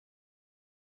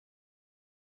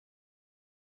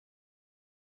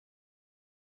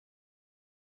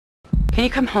Can you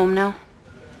come home now?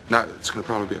 No, it's going to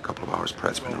probably be a couple of hours.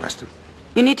 Pratt's been arrested.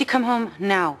 You need to come home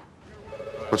now.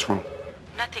 What's wrong?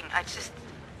 Nothing.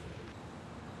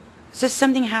 Just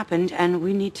something happened, and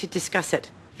we need to discuss it.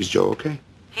 Is Joe okay?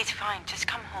 He's fine. Just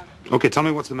come home. Okay, tell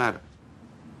me what's the matter.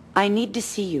 I need to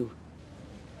see you.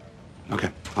 Okay,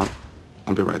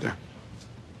 I'll be right there.